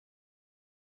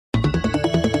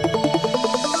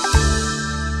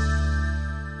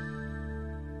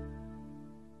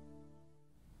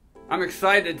I'm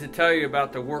excited to tell you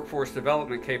about the workforce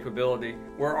development capability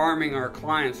we're arming our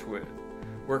clients with.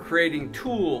 We're creating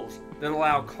tools that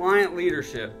allow client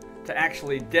leadership to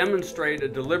actually demonstrate a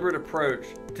deliberate approach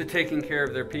to taking care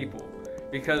of their people,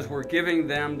 because we're giving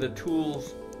them the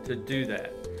tools to do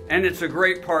that. And it's a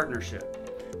great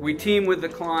partnership. We team with the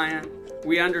client,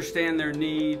 we understand their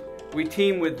need, we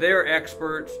team with their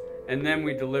experts, and then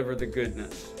we deliver the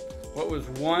goodness. What was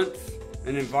once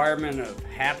an environment of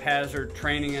haphazard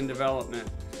training and development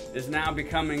is now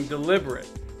becoming deliberate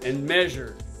and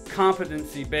measured,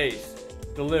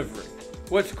 competency-based delivery.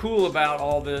 What's cool about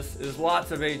all this is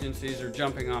lots of agencies are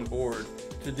jumping on board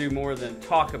to do more than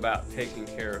talk about taking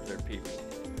care of their people.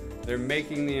 They're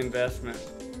making the investment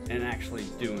and actually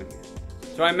doing it.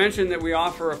 So I mentioned that we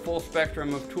offer a full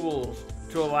spectrum of tools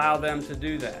to allow them to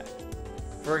do that.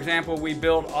 For example, we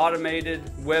build automated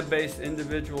web-based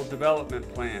individual development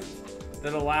plans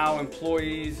that allow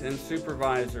employees and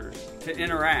supervisors to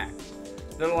interact,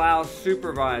 that allows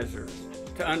supervisors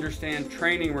to understand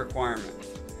training requirements,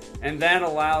 and that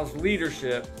allows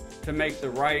leadership to make the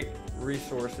right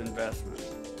resource investment.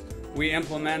 We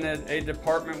implemented a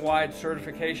department-wide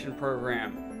certification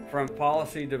program from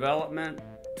policy development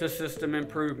to system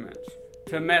improvements,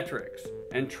 to metrics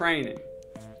and training.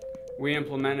 We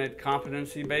implemented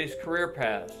competency-based career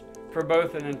paths for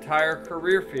both an entire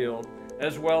career field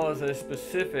as well as a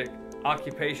specific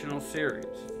occupational series.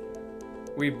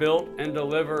 We built and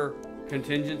deliver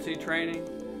contingency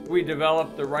training. We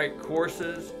developed the right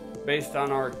courses based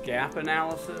on our gap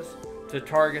analysis to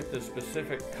target the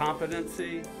specific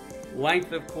competency,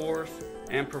 length of course,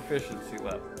 and proficiency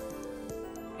level.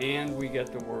 And we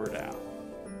get the word out.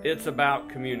 It's about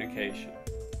communication.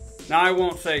 Now, I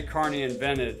won't say Kearney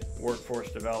invented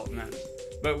workforce development,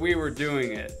 but we were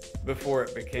doing it before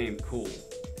it became cool.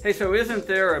 Hey, so isn't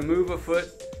there a move afoot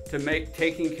to make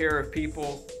taking care of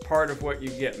people part of what you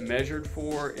get measured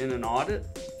for in an audit?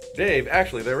 Dave,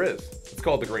 actually there is. It's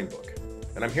called the Green Book.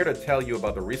 And I'm here to tell you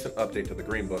about the recent update to the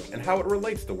Green Book and how it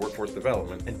relates to workforce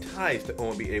development and ties to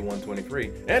OMB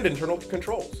A123 and internal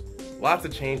controls. Lots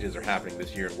of changes are happening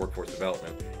this year in workforce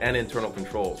development and internal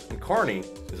controls, and Kearney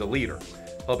is a leader,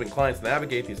 helping clients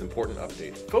navigate these important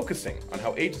updates. Focusing on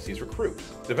how agencies recruit,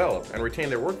 develop, and retain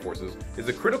their workforces is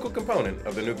a critical component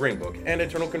of the new Green Book and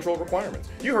internal control requirements.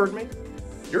 You heard me.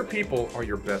 Your people are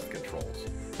your best controls.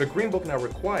 The Green Book now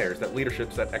requires that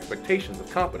leadership set expectations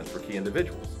of competence for key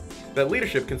individuals, that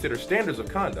leadership consider standards of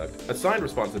conduct, assigned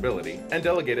responsibility, and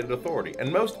delegated authority,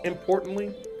 and most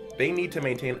importantly, they need to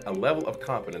maintain a level of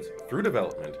competence through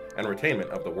development and retainment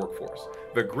of the workforce.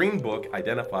 The Green Book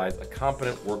identifies a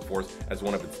competent workforce as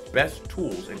one of its best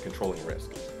tools in controlling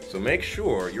risk. So make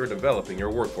sure you're developing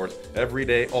your workforce every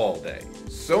day, all day.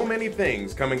 So many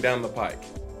things coming down the pike,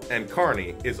 and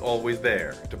Kearney is always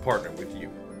there to partner with you.